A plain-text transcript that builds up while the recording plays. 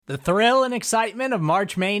The thrill and excitement of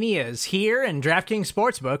March Mania is here, and DraftKings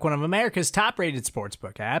Sportsbook, one of America's top-rated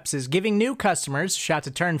sportsbook apps, is giving new customers a shot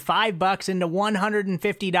to turn $5 into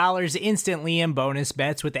 $150 instantly in bonus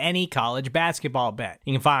bets with any college basketball bet.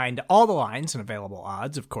 You can find all the lines and available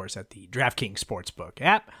odds, of course, at the DraftKings Sportsbook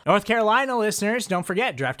app. North Carolina listeners, don't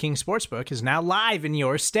forget, DraftKings Sportsbook is now live in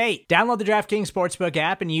your state. Download the DraftKings Sportsbook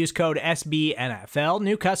app and use code SBNFL.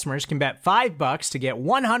 New customers can bet $5 to get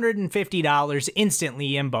 $150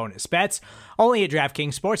 instantly in bonus bets, only at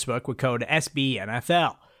DraftKings Sportsbook with code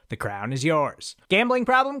SBNFL. The crown is yours. Gambling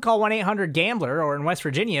problem? Call 1-800-GAMBLER, or in West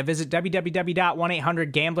Virginia, visit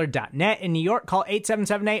www.1800gambler.net. In New York, call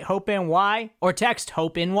 877-8-HOPE-NY or text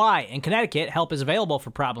HOPE-NY. In Connecticut, help is available for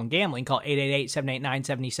problem gambling. Call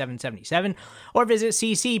 888-789-7777 or visit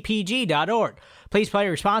ccpg.org. Please play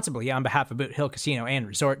responsibly on behalf of Boot Hill Casino and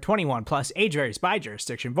Resort. 21 plus, age varies by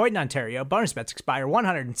jurisdiction. Void in Ontario. Bonus bets expire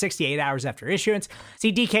 168 hours after issuance.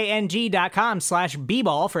 See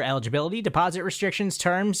dkng.com/bball for eligibility, deposit restrictions,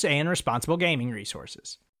 terms, and responsible gaming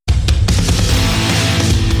resources.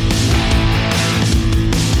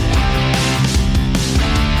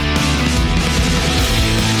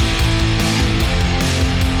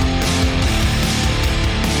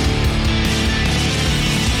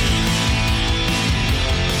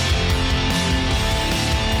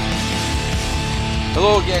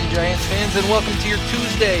 Hello again, Giants fans, and welcome to your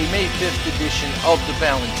Tuesday, May 5th edition of the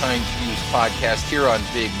Valentine's Views podcast here on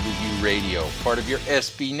Big Blue View Radio, part of your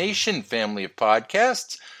SB Nation family of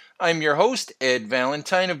podcasts. I'm your host, Ed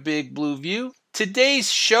Valentine of Big Blue View.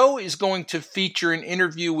 Today's show is going to feature an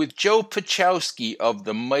interview with Joe Puchalski of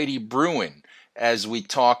the Mighty Bruin as we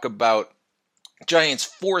talk about Giants'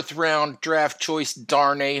 fourth-round draft choice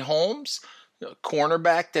Darnay Holmes, a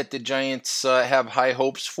cornerback that the Giants have high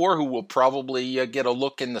hopes for, who will probably get a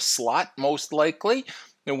look in the slot, most likely.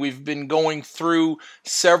 And we've been going through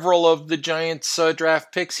several of the Giants'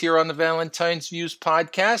 draft picks here on the Valentine's Views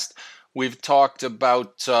podcast. We've talked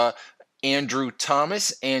about Andrew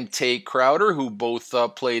Thomas and Tay Crowder, who both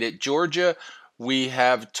played at Georgia. We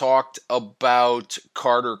have talked about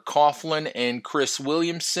Carter Coughlin and Chris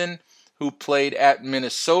Williamson, who played at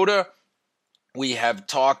Minnesota. We have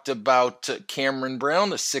talked about Cameron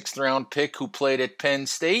Brown, the sixth-round pick who played at Penn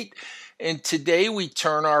State. And today we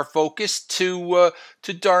turn our focus to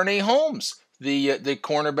Darnay Holmes, the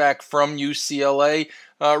cornerback from UCLA.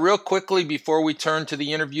 Real quickly, before we turn to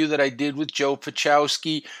the interview that I did with Joe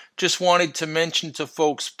Puchalski, just wanted to mention to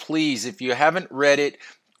folks, please, if you haven't read it,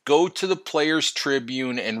 go to the Players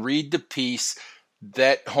Tribune and read the piece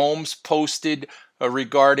that Holmes posted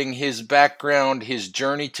regarding his background, his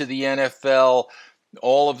journey to the NFL,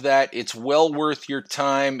 all of that. It's well worth your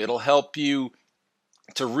time. It'll help you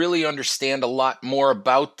to really understand a lot more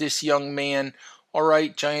about this young man. All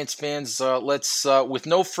right, Giants fans, let's, with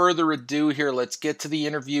no further ado here, let's get to the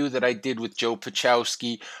interview that I did with Joe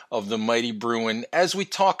Puchalski of the Mighty Bruin as we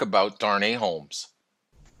talk about Darnay Holmes.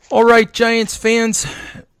 All right, Giants fans,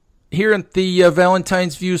 here at the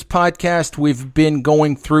Valentine's Views podcast, we've been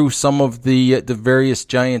going through some of the various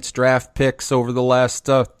Giants draft picks over the last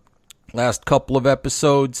couple of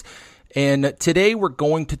episodes, and today we're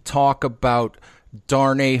going to talk about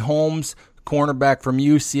Darnay Holmes, cornerback from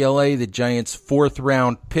UCLA, the Giants'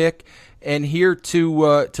 fourth-round pick. And here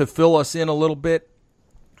to fill us in a little bit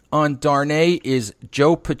on Darnay is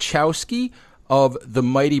Joe Puchalski of the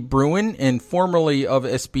Mighty Bruin and formerly of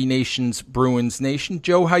SB Nation's Bruins Nation.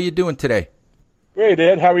 Joe, how you doing today? Great,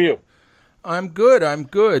 Ed. How are you? I'm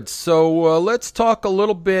good. So let's talk a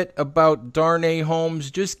little bit about Darnay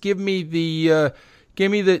Holmes. Just give me the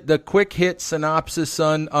quick hit synopsis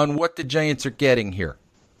on what the Giants are getting here.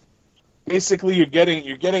 Basically, you're getting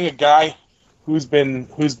a guy who's been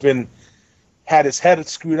had his head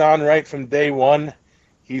screwed on right from day one.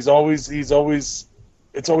 It's always been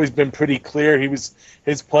pretty clear his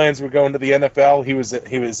plans were going to the NFL. He was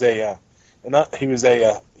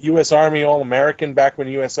a U.S. Army All-American back when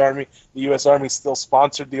the U.S. Army still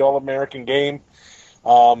sponsored the All-American game.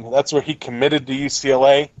 That's where he committed to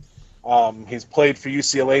UCLA. He's played for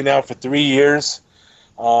UCLA now for 3 years.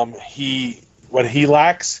 What he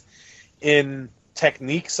lacks in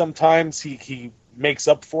technique sometimes he makes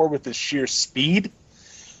up for with his sheer speed.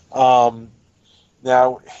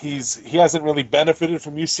 Now, he hasn't really benefited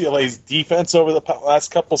from UCLA's defense over the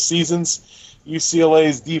last couple seasons.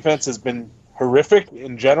 UCLA's defense has been horrific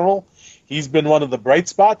in general. He's been one of the bright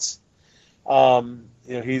spots.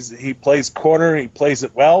 He plays corner. He plays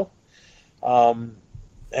it well. And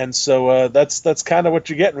so that's kind of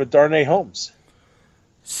what you're getting with Darnay Holmes.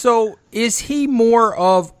 So is he more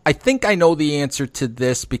of, I think I know the answer to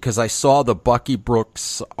this because I saw the Bucky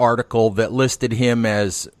Brooks article that listed him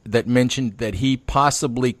that mentioned that he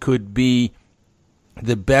possibly could be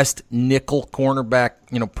the best nickel cornerback,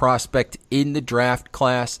 prospect in the draft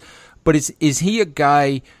class. But is he a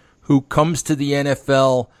guy who comes to the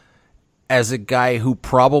NFL as a guy who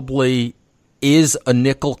probably is a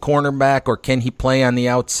nickel cornerback, or can he play on the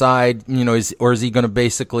outside? Or is he going to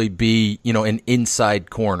basically be, an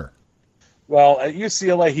inside corner? Well, at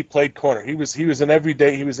UCLA, he played corner. He was an every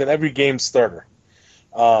game starter.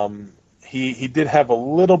 He did have a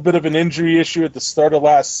little bit of an injury issue at the start of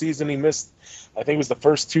last season. He missed, I think it was the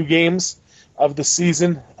first 2 games of the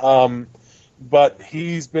season. But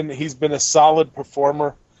he's been a solid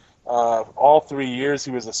performer all 3 years.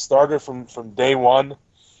 He was a starter from day one.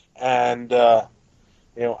 And I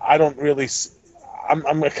don't really.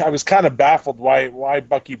 I was kind of baffled why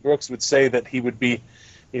Bucky Brooks would say that he would be.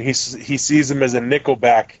 He sees him as a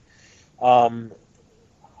nickelback.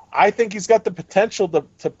 I think he's got the potential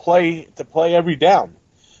to play every down.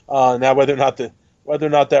 Now, whether or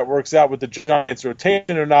not that works out with the Giants'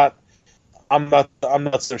 rotation or not, I'm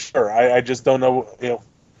not so sure. I just don't know.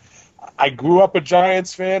 I grew up a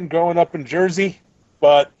Giants fan growing up in Jersey,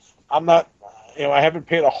 but I'm not. I haven't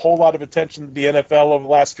paid a whole lot of attention to the NFL over the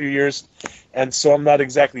last few years, and so I'm not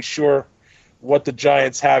exactly sure what the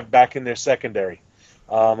Giants have back in their secondary.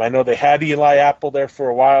 I know they had Eli Apple there for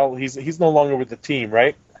a while. He's no longer with the team,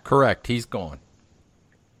 right? Correct. He's gone.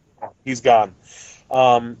 He's gone.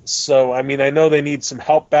 So, I know they need some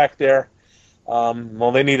help back there.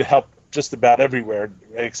 They need help just about everywhere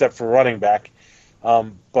except for running back.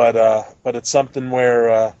 But it's something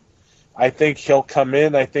where I think he'll come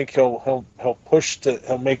in. I think he'll push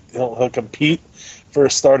he'll compete for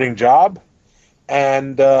a starting job,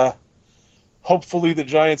 and hopefully the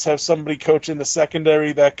Giants have somebody coaching the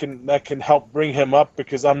secondary that can help bring him up,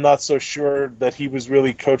 because I'm not so sure that he was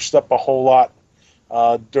really coached up a whole lot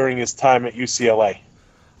during his time at UCLA.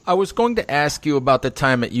 I was going to ask you about the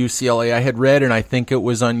time at UCLA. I had read, and I think it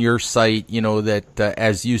was on your site, that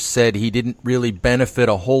as you said, he didn't really benefit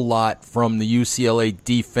a whole lot from the UCLA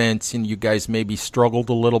defense, and you guys maybe struggled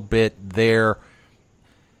a little bit there.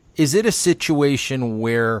 Is it a situation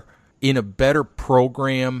where in a better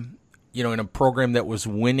program, in a program that was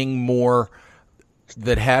winning more,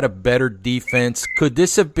 that had a better defense, could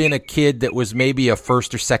this have been a kid that was maybe a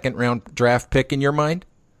first or second round draft pick in your mind?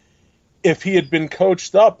 If he had been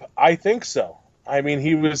coached up, I think so.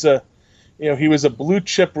 He was a blue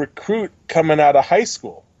chip recruit coming out of high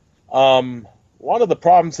school. One of the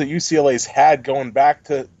problems that UCLA's had going back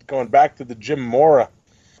to the Jim Mora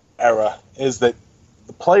era is that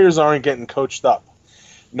the players aren't getting coached up.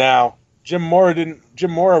 Now, Jim Mora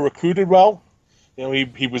recruited well.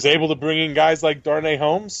 He was able to bring in guys like Darnay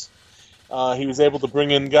Holmes. He was able to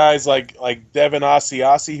bring in guys like Devin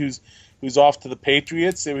Asiasi, who's off to the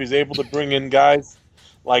Patriots. He was able to bring in guys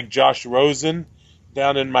like Josh Rosen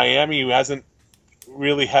down in Miami, who hasn't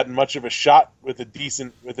really had much of a shot with a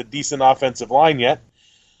decent offensive line yet.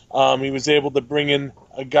 He was able to bring in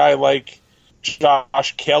a guy like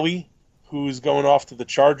Josh Kelly, who's going off to the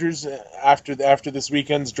Chargers after this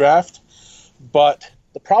weekend's draft. But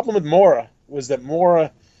the problem with Mora was that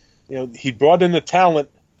Mora, he brought in the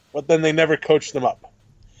talent, but then they never coached him up.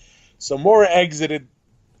 So Mora exited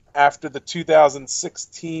after the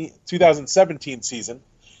 2017 season,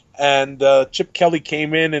 and Chip Kelly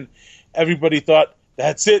came in, and everybody thought,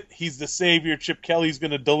 that's it, he's the savior. Chip Kelly's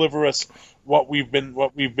going to deliver us what we've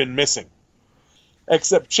been missing.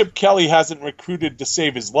 Except Chip Kelly hasn't recruited to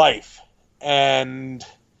save his life, and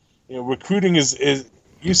recruiting is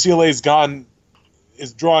UCLA's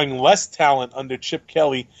is drawing less talent under Chip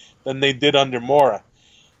Kelly than they did under Mora.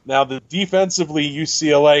 Now, defensively,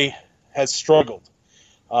 UCLA has struggled.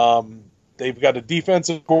 They've got a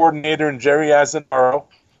defensive coordinator in Jerry Azzinaro,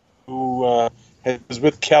 who was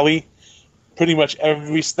with Kelly pretty much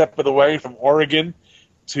every step of the way, from Oregon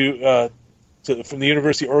from the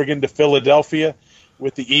University of Oregon to Philadelphia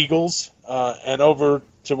with the Eagles, and over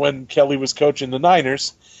to when Kelly was coaching the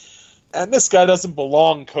Niners. And this guy doesn't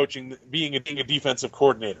belong being a defensive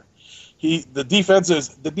coordinator. The defense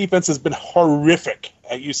has been horrific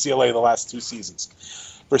at UCLA the last 2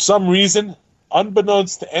 seasons. For some reason,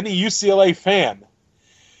 unbeknownst to any UCLA fan,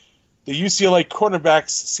 the UCLA cornerbacks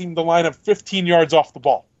seem to line up 15 yards off the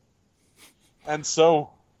ball. And so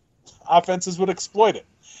offenses would exploit it.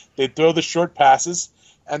 They'd throw the short passes,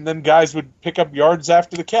 and then guys would pick up yards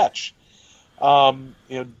after the catch.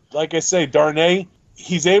 Like I say, Darnay,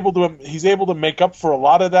 he's able to make up for a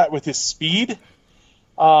lot of that with his speed.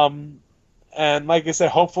 And like I said,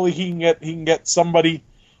 hopefully he can get somebody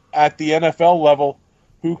at the NFL level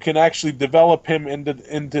who can actually develop him into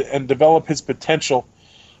and develop his potential,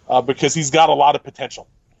 because he's got a lot of potential.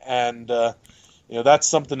 And that's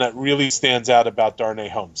something that really stands out about Darnay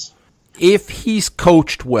Holmes. If he's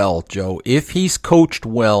coached well, Joe,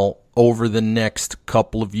 over the next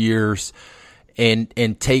couple of years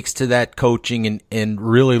and takes to that coaching and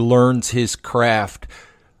really learns his craft,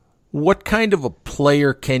 what kind of a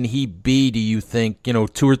player can he be, do you think, 2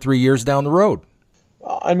 or 3 years down the road?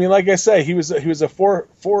 I mean, like I say, he was a 4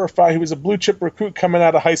 or 5. He was a blue chip recruit coming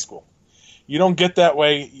out of high school. You don't get that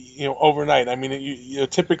way, overnight. I mean,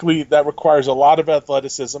 typically that requires a lot of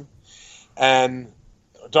athleticism, and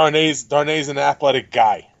Darnay's an athletic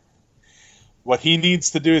guy. What he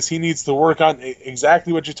needs to do is he needs to work on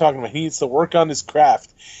exactly what you're talking about. He needs to work on his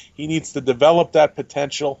craft. He needs to develop that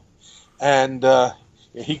potential, and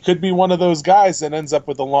he could be one of those guys that ends up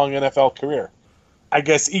with a long NFL career. I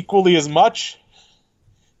guess equally as much.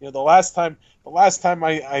 The last time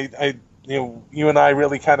I you and I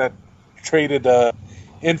really kind of traded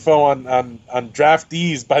info on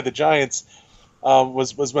draftees by the Giants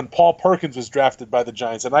was when Paul Perkins was drafted by the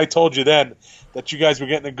Giants, and I told you then that you guys were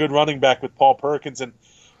getting a good running back with Paul Perkins, and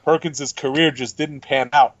Perkins' career just didn't pan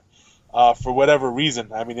out for whatever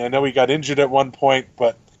reason. I mean, I know he got injured at one point,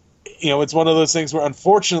 but it's one of those things where,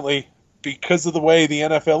 unfortunately, because of the way the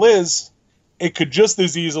NFL is, it could just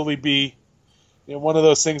as easily be one of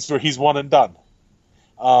those things where he's one and done.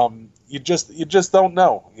 You just don't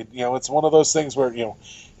know. It's one of those things where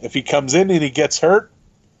if he comes in and he gets hurt,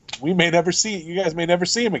 we may never see it. You guys may never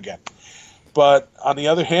see him again. But on the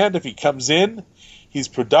other hand, if he comes in, he's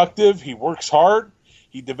productive, he works hard,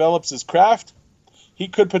 he develops his craft, he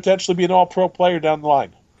could potentially be an all-pro player down the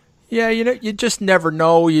line. Yeah, you just never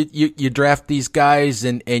know. You draft these guys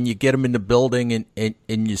and you get them in the building and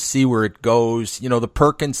you see where it goes. The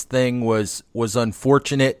Perkins thing was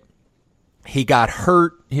unfortunate. He got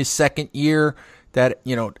hurt his second year. That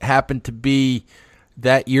happened to be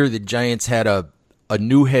that year the Giants had a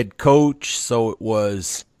new head coach, so it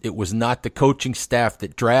was not the coaching staff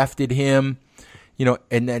that drafted him.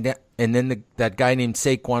 And then that guy named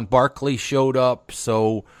Saquon Barkley showed up.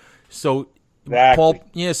 So.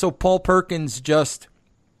 Exactly. Paul Perkins just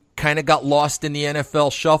kind of got lost in the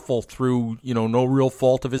NFL shuffle through, no real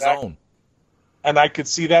fault of his own. And I could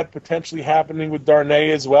see that potentially happening with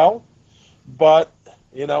Darnay as well. But,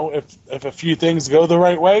 if a few things go the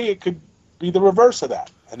right way, it could be the reverse of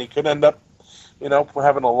that. And he could end up,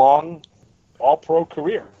 having a long all-pro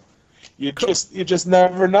career. You just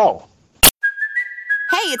never know.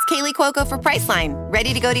 Hey, it's Kaylee Cuoco for Priceline.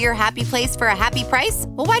 Ready to go to your happy place for a happy price?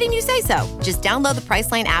 Well, why didn't you say so? Just download the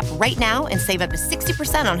Priceline app right now and save up to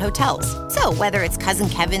 60% on hotels. So whether it's Cousin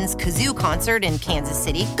Kevin's Kazoo Concert in Kansas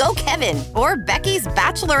City, go Kevin, or Becky's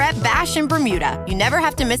Bachelorette Bash in Bermuda, you never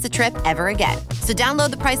have to miss a trip ever again. So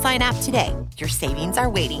download the Priceline app today. Your savings are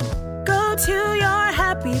waiting. Go to your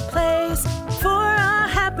happy place for a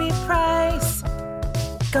happy price.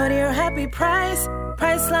 Go to your happy price,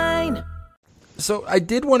 Priceline. So I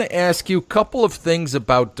did want to ask you a couple of things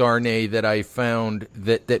about Darnay that I found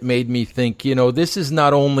that made me think, this is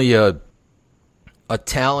not only a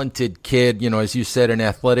talented kid, as you said, an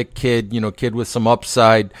athletic kid, kid with some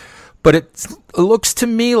upside, but it looks to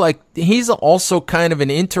me like he's also kind of an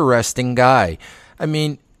interesting guy. I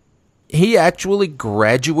mean, he actually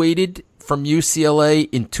graduated from UCLA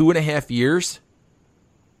in 2.5 years.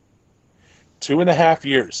 2.5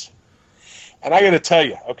 years. And I got to tell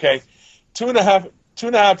you, okay,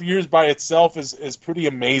 2.5 years by itself is pretty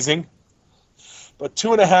amazing, but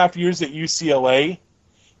 2.5 years at UCLA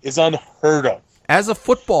is unheard of. As a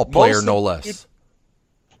football player, no less.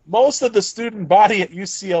 Most of the student body at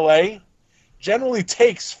UCLA generally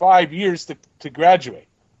takes 5 years to graduate.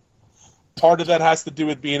 Part of that has to do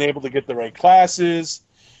with being able to get the right classes.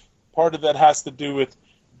 Part of that has to do with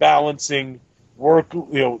balancing work,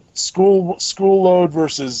 school load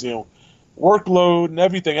versus workload and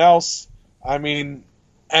everything else. I mean,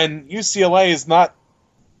 and UCLA is not.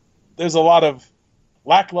 There's a lot of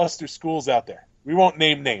lackluster schools out there. We won't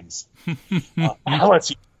name names. Let's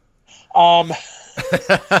see.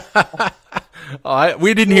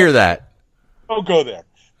 We didn't hear that. Don't go there.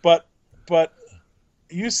 But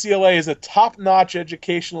UCLA is a top-notch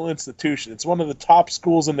educational institution. It's one of the top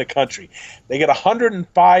schools in the country. They get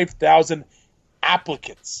 105,000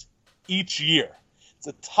 applicants each year.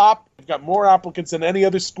 They've got more applicants than any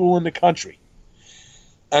other school in the country.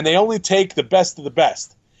 And they only take the best of the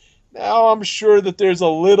best. Now, I'm sure that there's a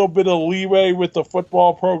little bit of leeway with the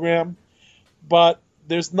football program, but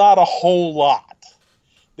there's not a whole lot.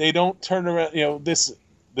 They don't turn around, this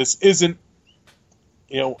isn't,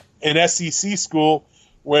 an SEC school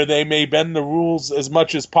where they may bend the rules as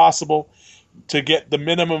much as possible to get the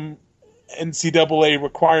minimum NCAA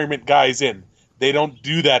requirement guys in. They don't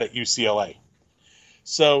do that at UCLA.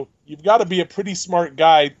 So you've got to be a pretty smart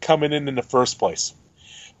guy coming in the first place.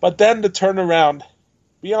 But then to turn around,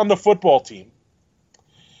 be on the football team,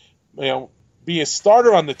 be a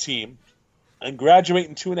starter on the team, and graduate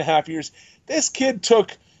in 2.5 years. This kid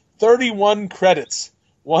took 31 credits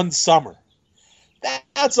one summer.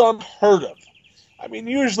 That's unheard of. I mean,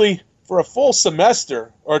 usually for a full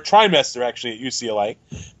semester, or a trimester actually at UCLA,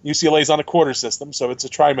 UCLA's on a quarter system, so it's a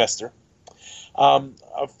trimester.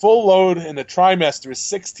 A full load in a trimester is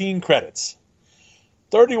 16 credits.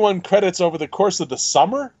 31 credits over the course of the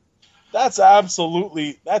summer?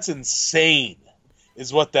 That's insane,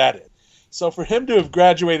 is what that is. So for him to have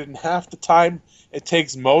graduated in half the time it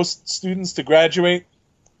takes most students to graduate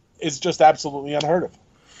is just absolutely unheard of.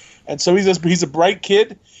 And so he's a bright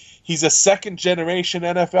kid. He's a second-generation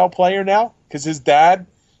NFL player now because his dad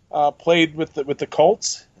played with the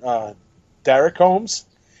Colts, Derrick Holmes.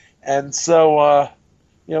 And so,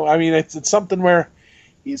 it's something where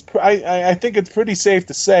I think it's pretty safe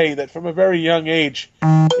to say that from a very young age,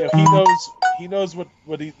 he knows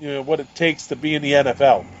what it takes to be in the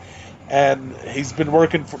NFL. And he's been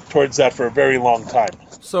working towards that for a very long time.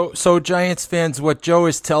 So Giants fans, what Joe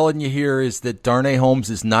is telling you here is that Darnay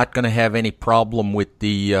Holmes is not going to have any problem with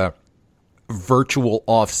the virtual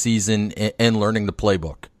offseason and learning the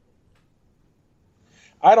playbook.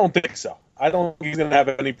 I don't think so. I don't think he's going to have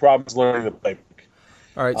any problems learning the playbook.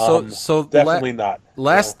 All right, so definitely not.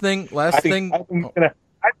 I think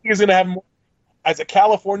he's going to have more. As a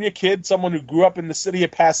California kid, someone who grew up in the city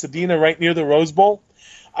of Pasadena, right near the Rose Bowl,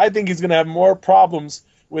 I think he's going to have more problems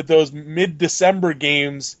with those mid-December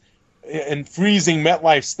games in freezing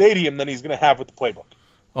MetLife Stadium than he's going to have with the playbook.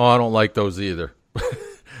 Oh, I don't like those either.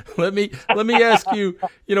 let me ask you.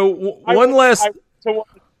 When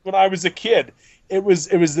I was a kid, it was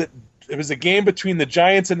a game between the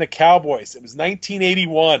Giants and the Cowboys. It was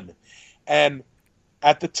 1981, and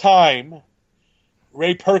at the time,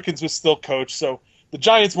 Ray Perkins was still coach, so the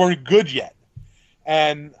Giants weren't good yet.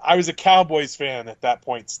 And I was a Cowboys fan at that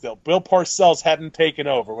point still. Bill Parcells hadn't taken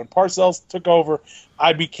over. When Parcells took over,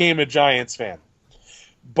 I became a Giants fan.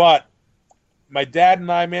 But my dad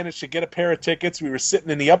and I managed to get a pair of tickets. We were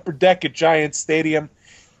sitting in the upper deck at Giants Stadium,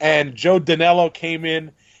 and Joe Danello came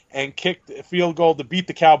in and kicked a field goal to beat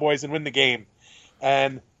the Cowboys and win the game.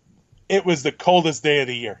 And it was the coldest day of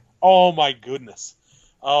the year. Oh, my goodness.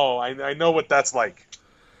 Oh, I know what that's like.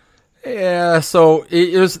 Yeah, so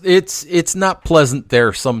it's not pleasant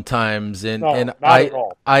there sometimes, and not at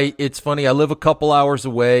all. It's funny. I live a couple hours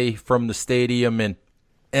away from the stadium, and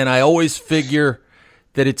I always figure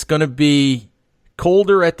that it's going to be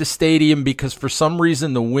colder at the stadium because for some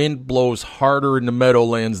reason the wind blows harder in the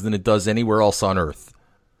Meadowlands than it does anywhere else on Earth.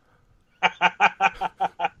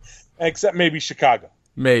 Except maybe Chicago.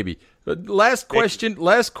 Maybe. Last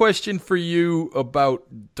question for you about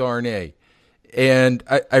Darnay. And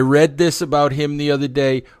I read this about him the other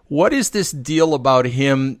day. What is this deal about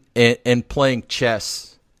him and playing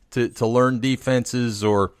chess to learn defenses,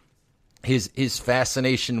 or his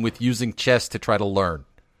fascination with using chess to try to learn?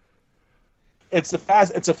 It's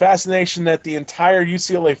a fascination that the entire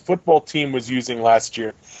UCLA football team was using last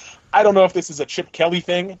year. I don't know if this is a Chip Kelly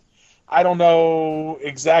thing. I don't know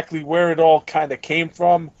exactly where it all kind of came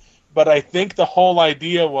from, but I think the whole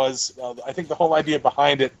idea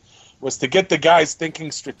behind it was to get the guys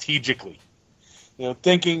thinking strategically,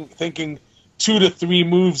 thinking 2 to 3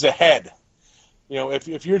 moves ahead.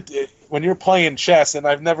 When you're playing chess, and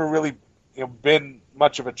I've never really been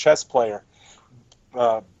much of a chess player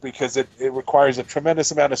because it requires a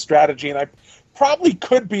tremendous amount of strategy, and I probably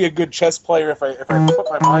could be a good chess player if I put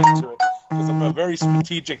my mind to it because I'm a very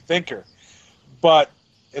strategic thinker. But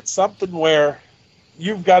it's something where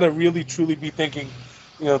you've got to really truly be thinking,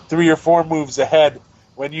 3 or 4 moves ahead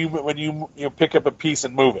when you pick up a piece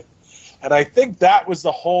and move it. And I think that was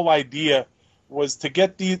the whole idea, was to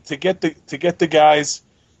get the guys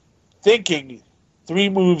thinking 3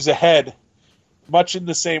 moves ahead, much in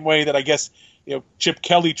the same way that I guess Chip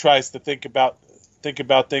Kelly tries to think about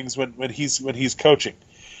things when he's coaching.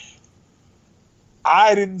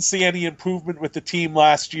 I didn't see any improvement with the team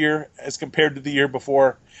last year as compared to the year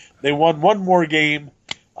before. They won one more game,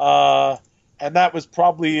 and that was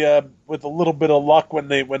probably with a little bit of luck when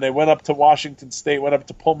they went up to Washington State, went up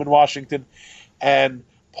to Pullman, Washington, and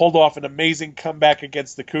pulled off an amazing comeback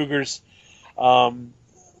against the Cougars.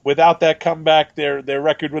 Without that comeback, their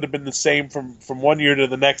record would have been the same from one year to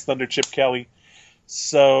the next under Chip Kelly.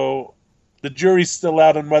 So the jury's still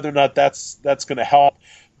out on whether or not that's going to help.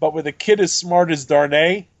 But with a kid as smart as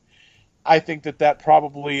Darnay, I think that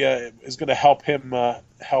probably is going to help him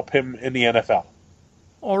in the NFL.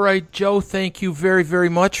 All right, Joe, thank you very, very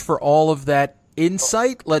much for all of that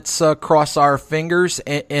insight. Let's cross our fingers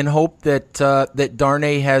and hope that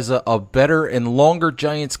Darnay has a better and longer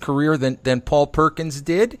Giants career than Paul Perkins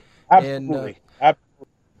did. Absolutely.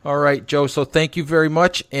 All right, Joe, so thank you very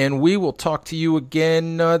much, and we will talk to you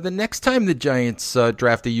again the next time the Giants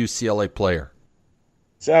draft a UCLA player.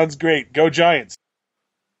 Sounds great. Go Giants.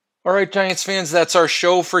 All right, Giants fans, that's our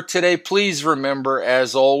show for today. Please remember,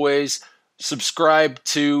 as always, subscribe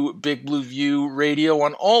to Big Blue View Radio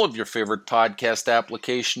on all of your favorite podcast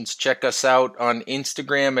applications. Check us out on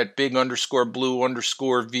Instagram at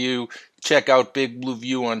big_blue_view. Check out Big Blue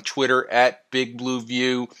View on Twitter at Big Blue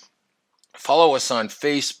View. Follow us on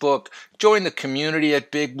Facebook. Join the community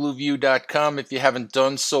at bigblueview.com if you haven't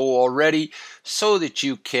done so already, so that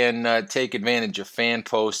you can take advantage of fan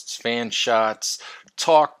posts, fan shots,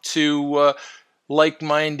 talk to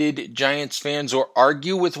like-minded Giants fans, or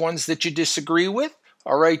argue with ones that you disagree with.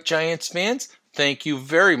 All right, Giants fans, thank you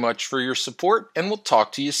very much for your support, and we'll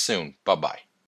talk to you soon. Bye-bye.